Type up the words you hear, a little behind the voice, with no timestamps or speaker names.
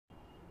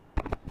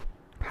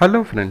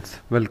Hello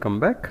friends, welcome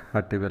back.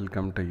 Hearty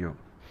welcome to you.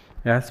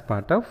 As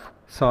part of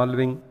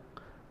solving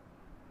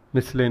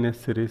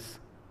miscellaneous series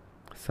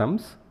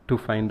sums to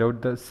find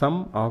out the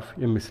sum of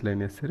a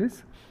miscellaneous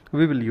series,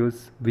 we will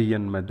use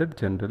VN method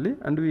generally,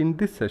 and in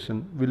this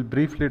session we'll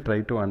briefly try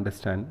to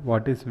understand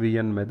what is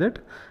VN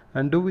method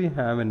and do we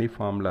have any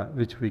formula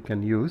which we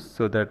can use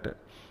so that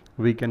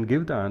we can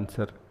give the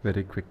answer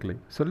very quickly.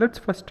 So let's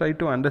first try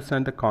to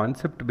understand the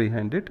concept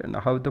behind it and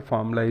how the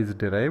formula is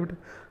derived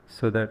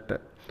so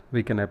that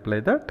we can apply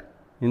that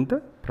in the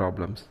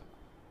problems.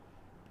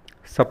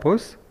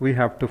 Suppose we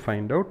have to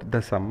find out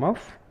the sum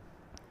of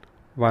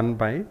 1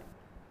 by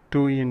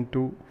 2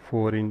 into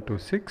 4 into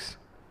 6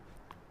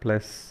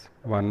 plus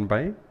 1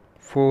 by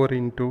 4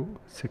 into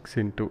 6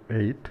 into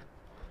 8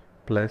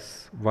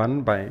 plus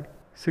 1 by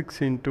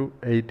 6 into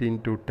 8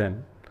 into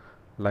 10.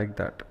 Like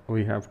that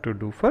we have to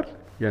do for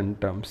n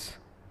terms.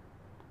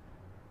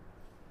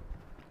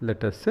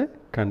 Let us say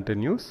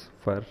continues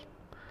for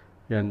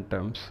n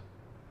terms.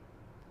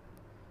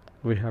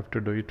 We have to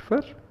do it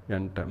for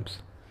n terms.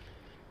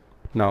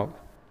 Now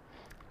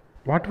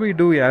what we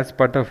do as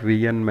part of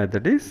VN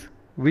method is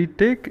we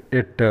take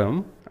a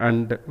term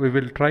and we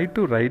will try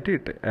to write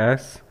it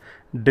as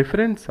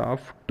difference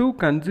of two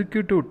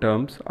consecutive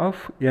terms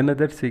of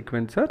another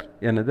sequence or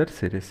another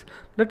series.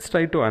 Let's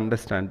try to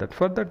understand that.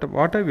 For that,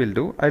 what I will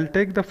do, I'll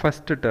take the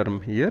first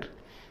term here.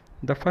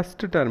 The first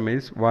term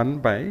is 1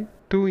 by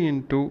 2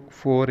 into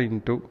 4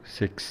 into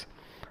 6.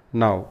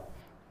 Now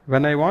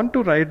when I want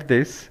to write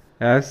this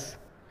as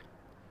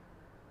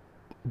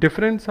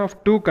difference of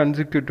two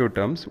consecutive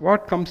terms,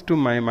 what comes to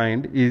my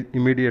mind is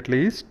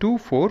immediately is 2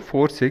 4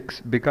 4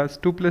 6, because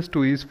 2 plus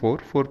 2 is 4,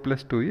 4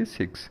 plus 2 is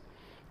 6.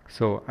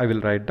 So I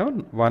will write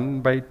down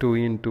 1 by 2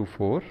 into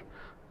 4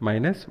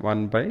 minus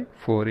 1 by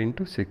 4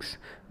 into 6.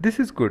 This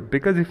is good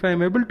because if I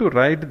am able to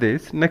write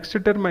this, next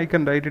term I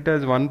can write it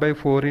as 1 by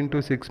 4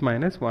 into 6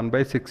 minus 1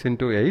 by 6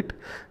 into 8.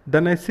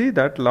 Then I see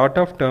that lot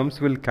of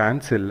terms will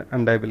cancel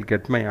and I will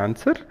get my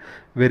answer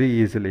very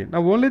easily. Now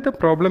only the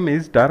problem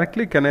is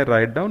directly can I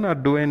write down or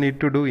do I need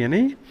to do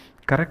any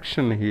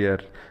correction here?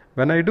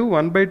 When I do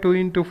 1 by 2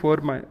 into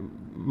 4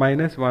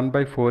 minus 1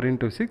 by 4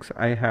 into 6,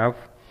 I have,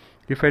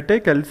 if I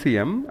take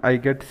LCM, I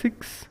get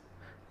 6.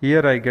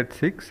 Here I get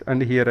 6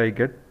 and here I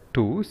get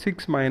 2.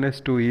 6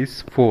 minus 2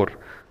 is 4.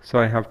 So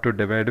I have to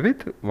divide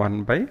with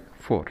 1 by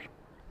 4.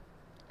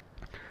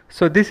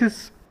 So this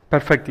is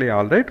perfectly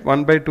alright.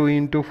 1 by 2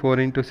 into 4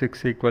 into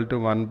 6 equal to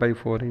 1 by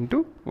 4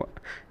 into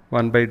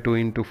 1 by 2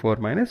 into 4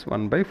 minus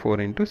 1 by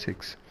 4 into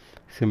 6.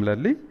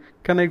 Similarly,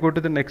 can I go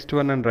to the next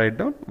one and write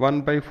down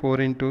 1 by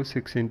 4 into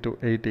 6 into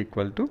 8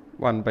 equal to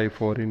 1 by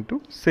 4 into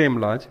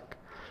same logic.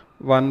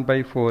 1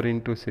 by 4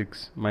 into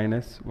 6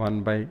 minus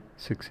 1 by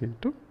 6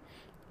 into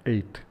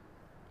 8.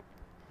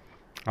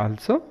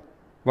 Also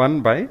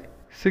 1 by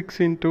 6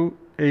 into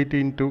 8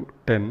 into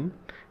 10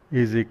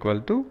 is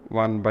equal to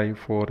 1 by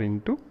 4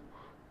 into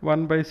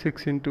 1 by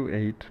 6 into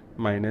 8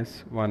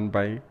 minus 1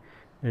 by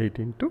 8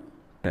 into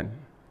 10.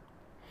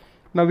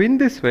 Now in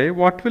this way,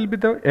 what will be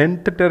the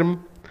nth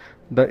term?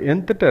 The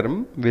nth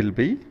term will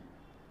be,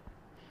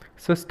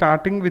 so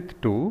starting with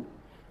 2,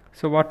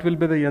 so what will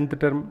be the nth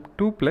term?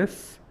 2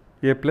 plus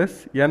a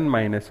plus n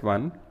minus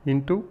 1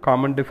 into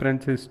common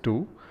difference is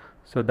 2.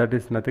 So that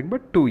is nothing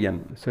but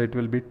 2n. So it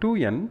will be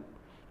 2n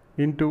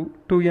into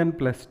 2n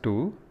plus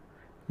 2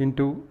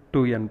 into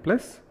 2n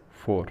plus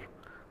 4.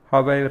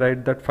 How I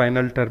write that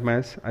final term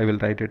as? I will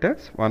write it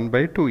as 1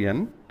 by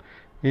 2n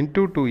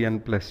into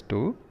 2n plus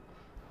 2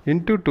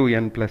 into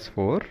 2n plus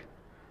 4,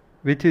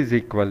 which is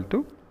equal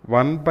to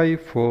 1 by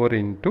 4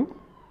 into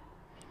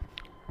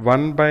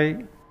 1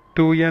 by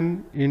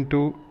 2n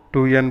into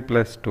 2n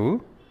plus 2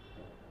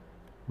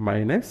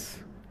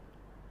 minus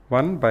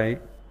 1 by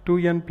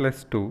 2n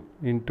plus 2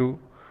 into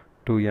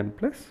 2n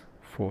plus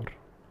 4.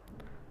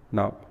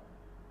 Now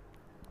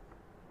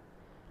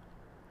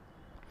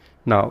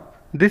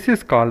this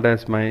is called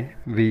as my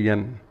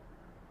Vn.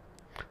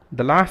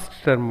 The last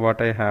term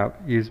what I have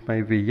is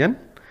my Vn.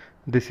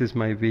 This is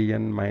my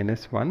Vn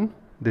minus 1.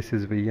 This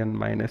is Vn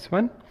minus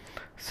 1.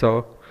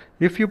 So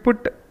if you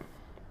put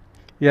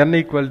n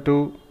equal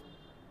to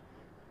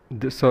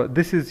this, so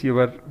this is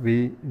your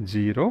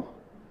V0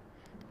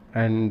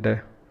 and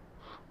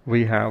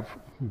we have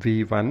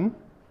V1,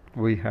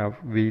 we have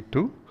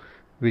V2.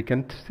 We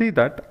can see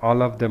that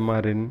all of them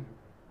are in,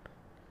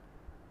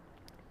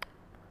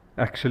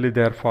 actually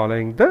they are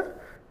following the,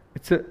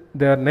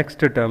 they are next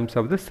terms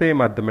of the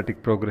same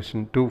arithmetic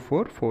progression, 2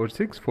 4 4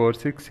 6 4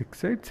 6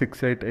 6 8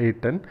 6 8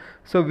 8 10.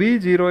 So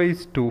V0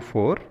 is 2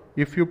 4.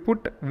 If you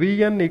put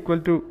Vn equal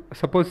to,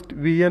 suppose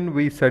Vn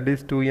we said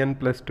is 2n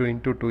plus 2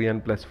 into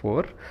 2n plus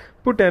 4,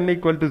 put n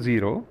equal to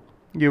 0,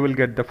 you will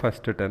get the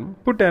first term.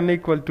 Put n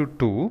equal to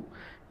 2,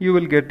 you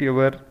will get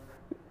your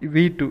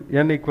V2,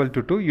 n equal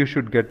to 2, you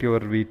should get your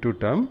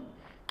V2 term.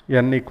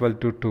 N equal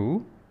to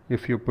 2,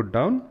 if you put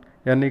down,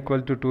 n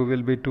equal to 2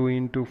 will be 2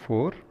 into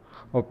 4.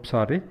 Oh,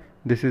 sorry,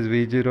 this is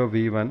V0,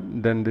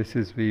 V1, then this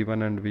is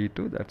V1 and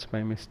V2. That's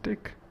my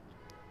mistake.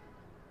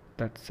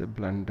 That's a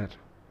blunder.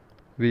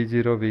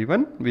 V0,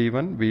 V1,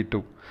 V1,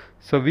 V2.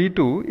 So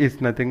V2 is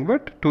nothing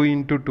but 2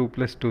 into 2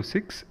 plus 2,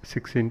 6,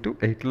 6 into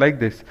 8, like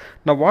this.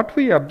 Now what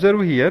we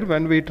observe here,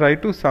 when we try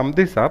to sum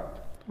this up,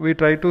 we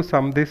try to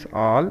sum this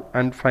all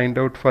and find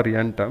out for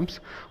n terms.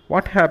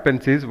 What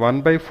happens is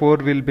 1 by 4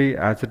 will be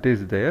as it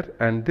is there,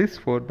 and this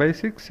 4 by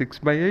 6, 6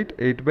 by 8,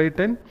 8 by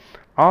 10,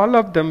 all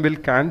of them will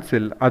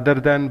cancel other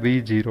than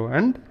V0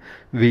 and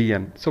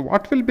Vn. So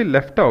what will be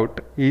left out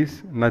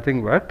is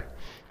nothing but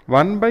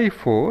 1 by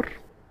 4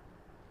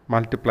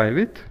 multiply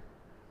with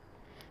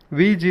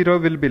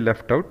V0 will be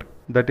left out,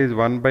 that is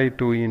 1 by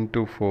 2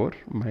 into 4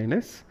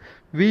 minus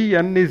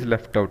Vn is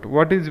left out.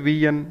 What is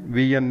Vn?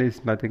 Vn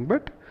is nothing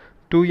but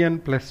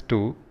 2n plus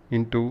 2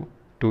 into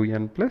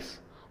 2n plus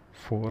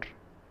 4.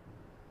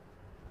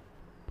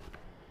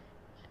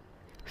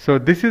 So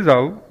this is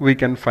how we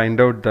can find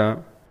out the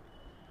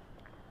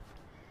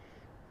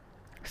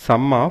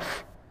sum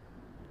of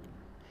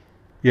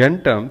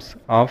n terms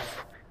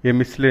of a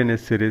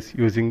miscellaneous series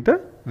using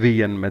the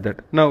Vn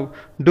method. Now,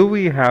 do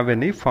we have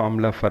any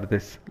formula for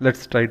this?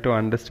 Let's try to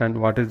understand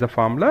what is the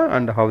formula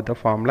and how the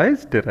formula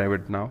is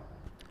derived now.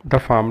 The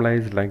formula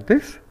is like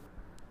this.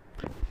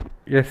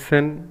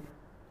 Sn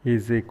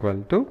is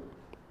equal to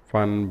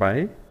 1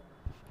 by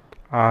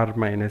r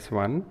minus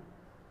 1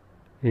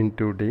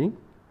 into d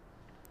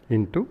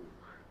into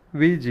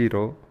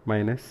V0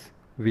 minus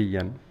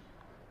Vn.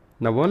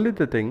 Now only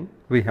the thing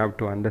we have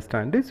to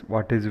understand is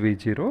what is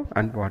V0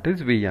 and what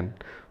is Vn.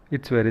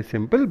 It's very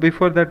simple.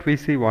 Before that we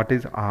see what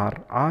is R.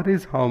 R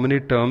is how many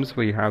terms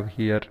we have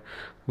here.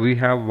 We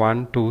have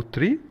 1, 2,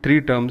 3.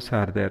 3 terms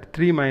are there.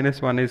 3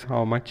 minus 1 is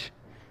how much?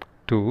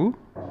 2.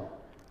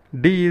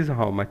 D is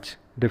how much?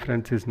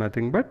 Difference is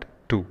nothing but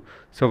 2.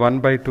 So 1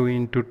 by 2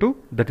 into 2,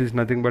 that is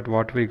nothing but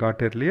what we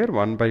got earlier,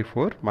 1 by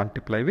 4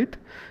 multiply with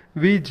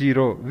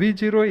V0.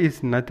 V0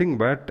 is nothing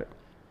but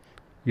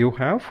you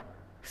have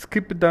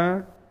skip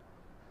the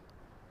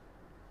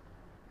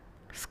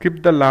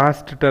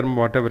last term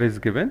whatever is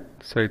given.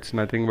 So it's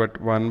nothing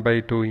but 1 by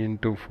 2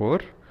 into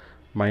 4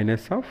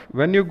 minus of,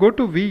 when you go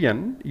to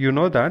Vn, you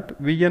know that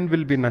Vn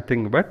will be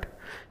nothing but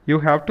you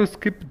have to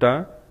skip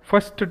the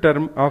first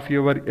term of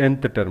your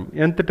nth term.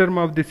 Nth term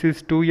of this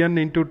is 2n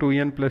into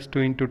 2n plus 2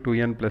 into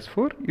 2n plus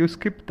 4. You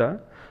skip the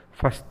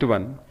first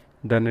one,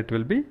 then it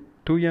will be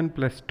 2n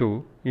plus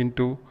 2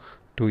 into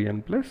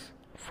 2n plus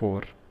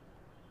 4.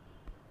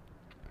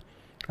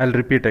 I'll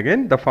repeat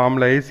again. The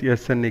formula is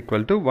Sn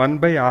equal to 1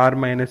 by r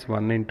minus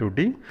 1 into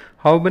d.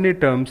 How many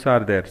terms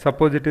are there?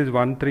 Suppose it is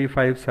 1, 3,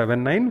 5,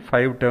 7, 9.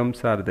 5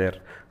 terms are there.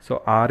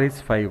 So r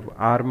is 5.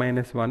 R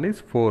minus 1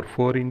 is 4.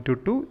 4 into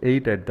 2,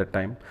 8 at the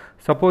time.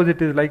 Suppose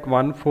it is like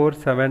 1, 4,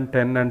 7,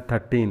 10 and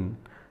 13.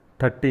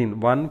 13.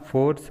 1,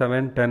 4,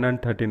 7, 10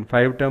 and 13.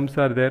 5 terms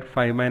are there.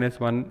 5 minus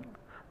 1.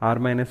 R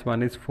minus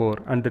 1 is 4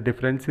 and the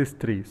difference is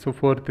 3. So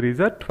 4 3s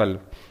are 12.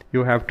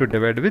 You have to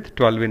divide with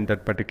 12 in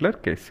that particular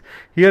case.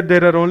 Here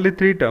there are only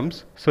 3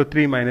 terms. So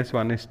 3 minus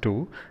 1 is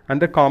 2 and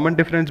the common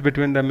difference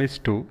between them is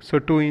 2. So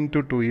 2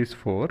 into 2 is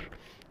 4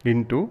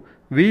 into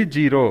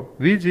V0.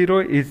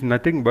 V0 is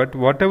nothing but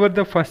whatever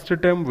the first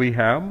term we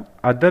have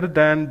other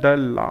than the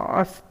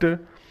last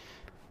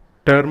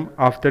term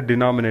of the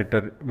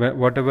denominator,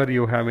 whatever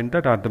you have in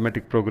that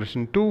arithmetic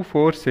progression. 2,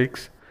 4,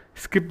 6,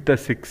 skip the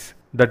 6.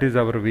 That is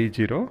our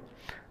V0.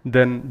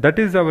 Then that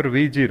is our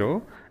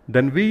V0.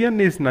 Then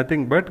Vn is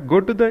nothing but go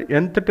to the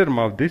nth term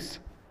of this.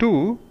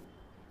 2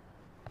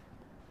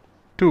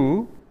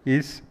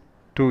 is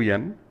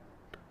 2n.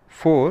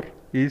 4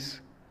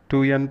 is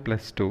 2n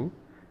plus 2.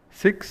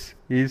 6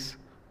 is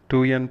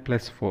 2n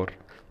plus 4.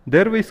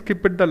 There we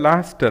skipped the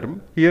last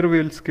term. Here we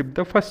will skip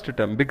the first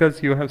term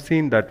because you have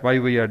seen that why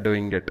we are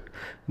doing it.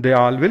 They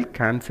all will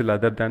cancel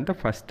other than the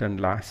first and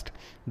last.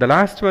 The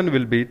last one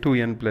will be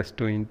 2n plus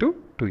 2 into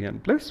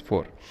 2n plus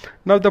 4.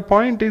 Now the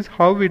point is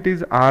how it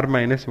is r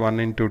minus 1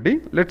 into d.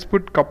 Let us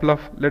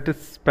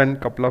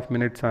spend couple of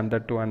minutes on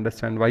that to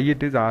understand why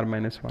it is r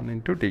minus 1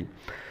 into d.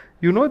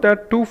 You know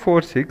that 2,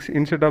 4, 6,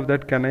 instead of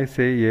that can I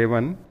say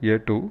a1,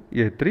 a2,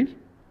 a3?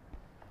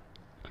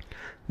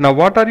 Now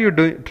what are you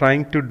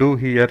trying to do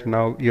here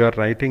now? You are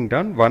writing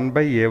down 1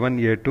 by a1,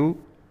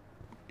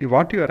 a2.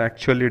 What you are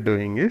actually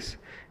doing is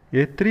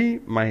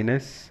a3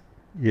 minus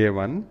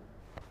a1,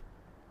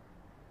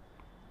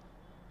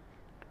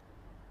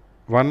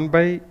 1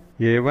 by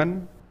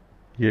a1,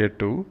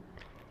 a2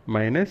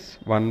 minus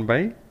 1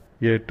 by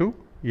a2,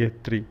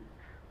 a3.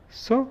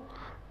 So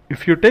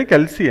if you take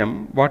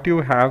LCM, what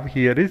you have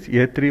here is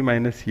a3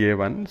 minus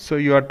a1. So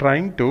you are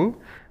trying to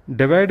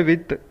divide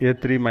with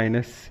a3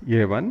 minus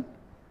a1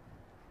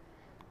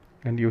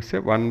 and you say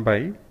 1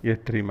 by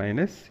a3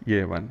 minus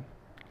a1.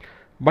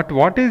 But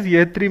what is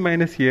a3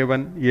 minus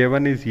a1?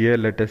 a1 is a,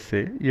 let us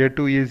say.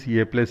 a2 is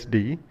a plus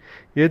d.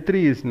 a3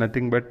 is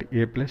nothing but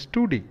a plus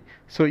 2d.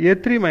 So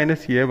a3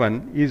 minus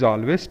a1 is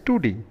always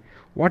 2d.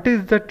 What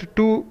is that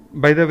 2?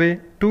 By the way,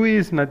 2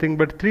 is nothing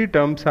but 3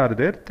 terms are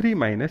there, 3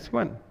 minus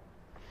 1.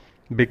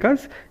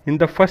 Because in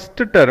the first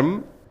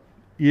term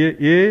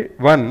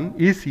a1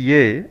 is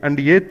a and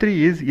a3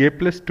 is a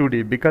plus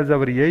 2d, because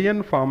our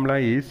an formula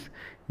is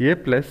a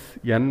plus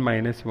n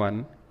minus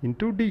 1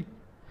 into d.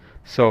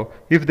 So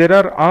if there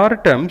are r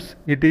terms,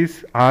 it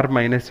is r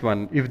minus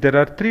 1. If there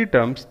are 3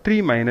 terms,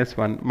 3 minus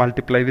 1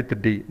 multiply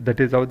with d. That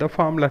is how the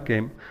formula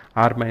came,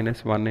 r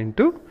minus 1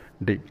 into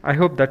d. I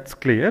hope that's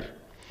clear.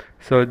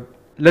 So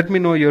let me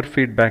know your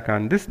feedback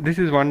on this. This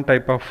is one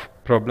type of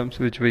problems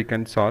which we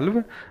can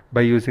solve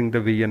by using the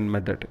VN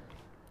method.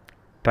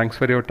 Thanks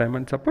for your time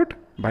and support.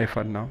 Bye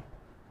for now.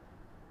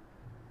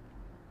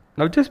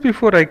 Now just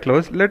before I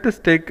close, let us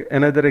take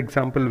another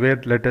example where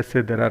let us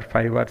say there are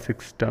 5 or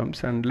 6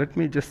 terms, and let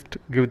me just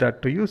give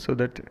that to you so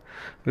that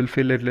we'll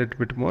feel a little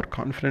bit more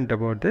confident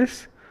about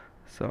this.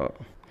 So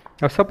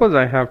now suppose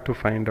I have to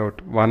find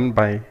out 1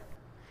 by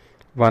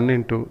 1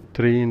 into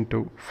 3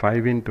 into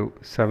 5 into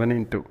 7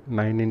 into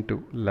 9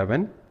 into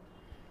 11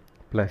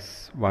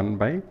 plus 1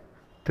 by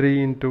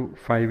 3 into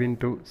 5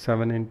 into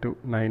 7 into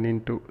 9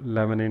 into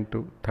 11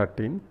 into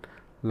 13.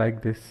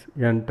 Like this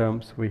n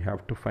terms we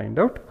have to find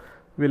out.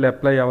 We'll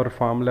apply our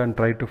formula and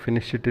try to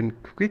finish it in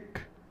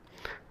quick.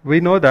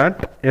 We know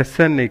that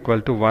Sn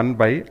equal to 1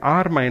 by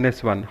r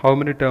minus 1. How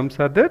many terms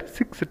are there?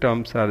 6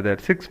 terms are there.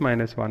 6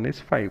 minus 1 is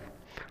 5.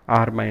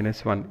 R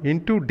minus 1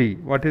 into d.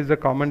 What is the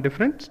common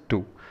difference?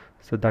 2.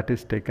 So that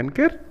is taken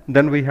care.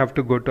 Then we have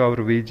to go to our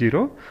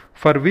V0.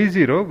 For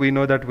V0, we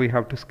know that we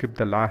have to skip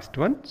the last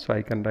one. So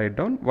I can write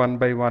down 1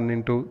 by 1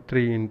 into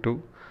 3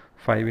 into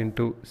 5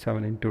 into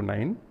 7 into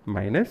 9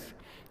 minus.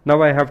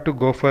 Now I have to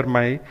go for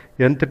my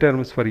nth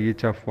terms for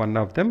each of one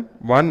of them.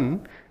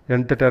 One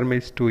nth term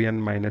is 2n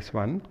minus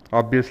 1.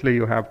 Obviously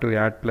you have to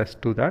add plus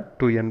to that,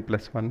 2n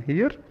plus 1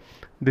 here.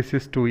 This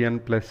is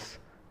 2n plus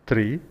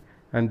 3,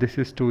 and this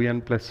is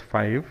 2n plus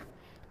 5,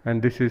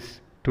 and this is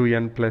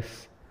 2n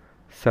plus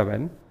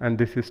 7, and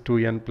this is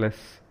 2n plus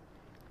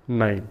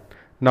 9.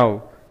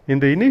 Now in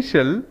the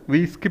initial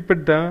we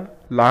skipped the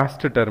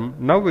last term.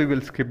 Now we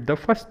will skip the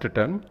first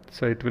term.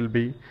 So it will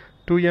be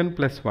 2n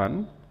plus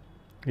 1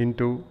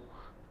 into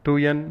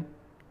 2n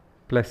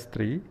plus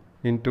 3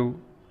 into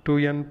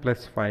 2n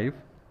plus 5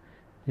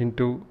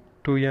 into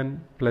 2n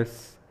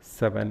plus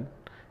 7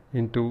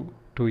 into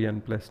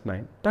 2n plus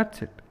 9.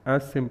 That's it,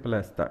 as simple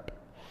as that.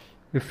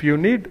 If you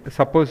need,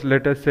 suppose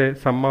let us say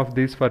sum of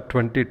these for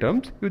 20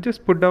 terms, you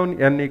just put down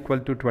n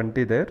equal to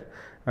 20 there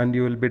and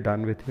you will be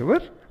done with your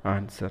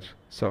answer.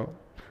 So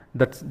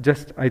that's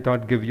just, I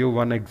thought, give you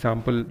one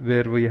example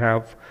where we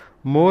have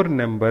more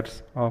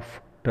numbers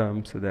of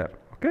terms there.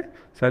 Okay,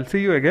 so I'll see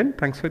you again.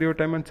 Thanks for your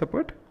time and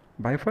support.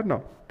 Bye for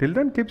now. Till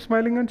then, keep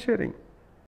smiling and sharing.